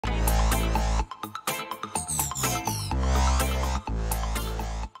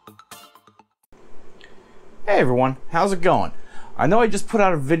Hey everyone, how's it going? I know I just put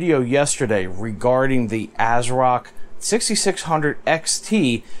out a video yesterday regarding the Asrock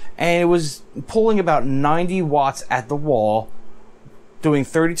 6600xt, and it was pulling about 90 watts at the wall, doing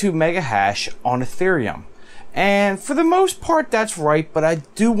 32 mega hash on Ethereum. And for the most part that's right, but I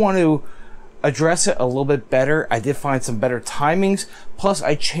do want to address it a little bit better. I did find some better timings, plus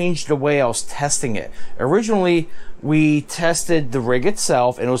I changed the way I was testing it. Originally we tested the rig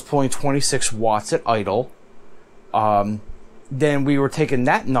itself and it was pulling 26 watts at idle. Then we were taking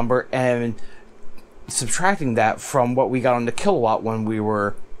that number and subtracting that from what we got on the kilowatt when we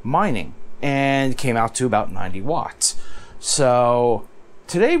were mining, and it came out to about 90 watts. So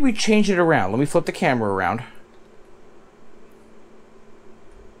today we changed it around. Let me flip the camera around.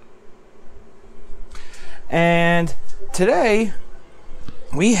 And today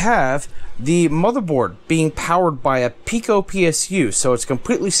we have the motherboard being powered by a Pico PSU, so it's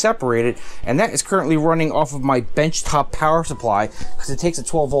completely separated, and that is currently running off of my benchtop power supply because it takes a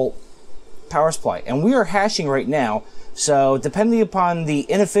 12-volt power supply. And we are hashing right now, so depending upon the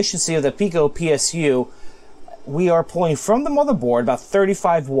inefficiency of the Pico PSU, we are pulling from the motherboard about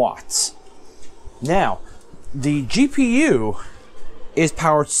 35 watts. Now, the GPU is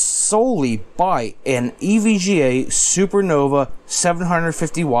powered solely by an EVGA Supernova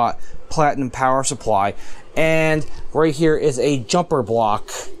 750 watt platinum power supply, and right here is a jumper block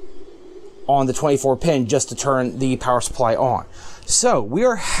on the 24 pin just to turn the power supply on. So we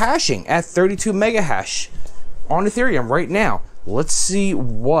are hashing at 32 mega hash on Ethereum right now. Let's see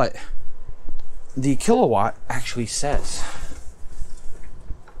what the kilowatt actually says.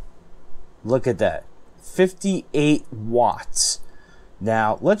 Look at that, 58 watts.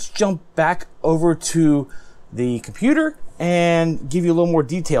 Now let's jump back over to the computer and give you a little more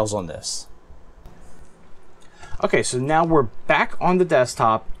details on this. Okay, so now we're back on the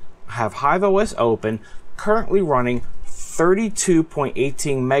desktop, have HiveOS open, currently running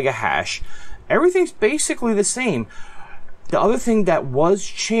 32.18 mega hash. Everything's basically the same. The other thing that was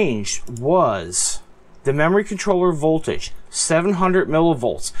changed was the memory controller voltage, 700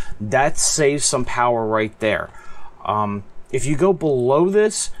 millivolts. That saves some power right there. If you go below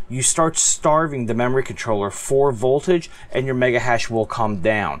this, you start starving the memory controller for voltage and your mega hash will come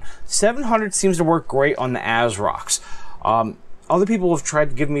down. 700 seems to work great on the Asrocks. Other people have tried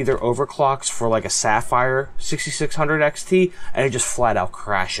to give me their overclocks for like a Sapphire 6600xt, and it just flat out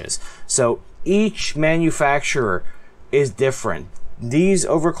crashes. So each manufacturer is different. These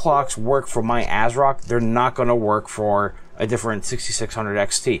overclocks work for my Asrock. They're not going to work for a different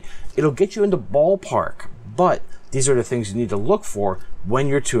 6600xt. It'll get you into ballpark, but these are the things you need to look for when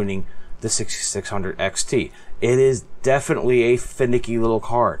you're tuning the 6600xt. It is definitely a finicky little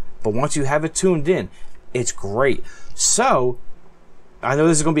card, but once you have it tuned in, it's great. So I know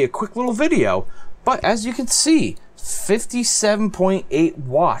this is going to be a quick little video, but as you can see, 57.8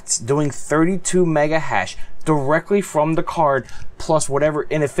 watts doing 32 mega hash directly from the card, plus whatever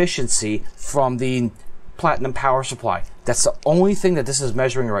inefficiency from the platinum power supply. That's the only thing that this is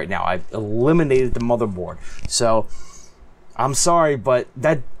measuring right now. I've eliminated the motherboard. So I'm sorry, but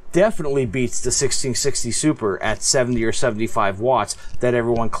that definitely beats the 1660 Super at 70 or 75 watts that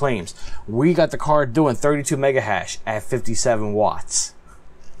everyone claims. We got the card doing 32 mega hash at 57 watts.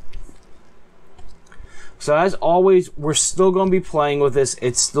 So as always, we're still going to be playing with this.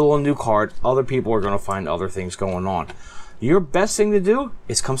 It's still a new card. Other people are going to find other things going on. Your best thing to do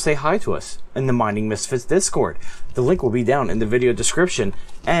is come say hi to us in the Mining Misfits Discord. The link will be down in the video description,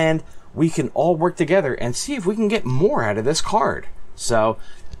 and we can all work together and see if we can get more out of this card. So,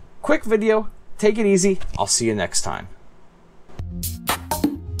 quick video, take it easy, I'll see you next time.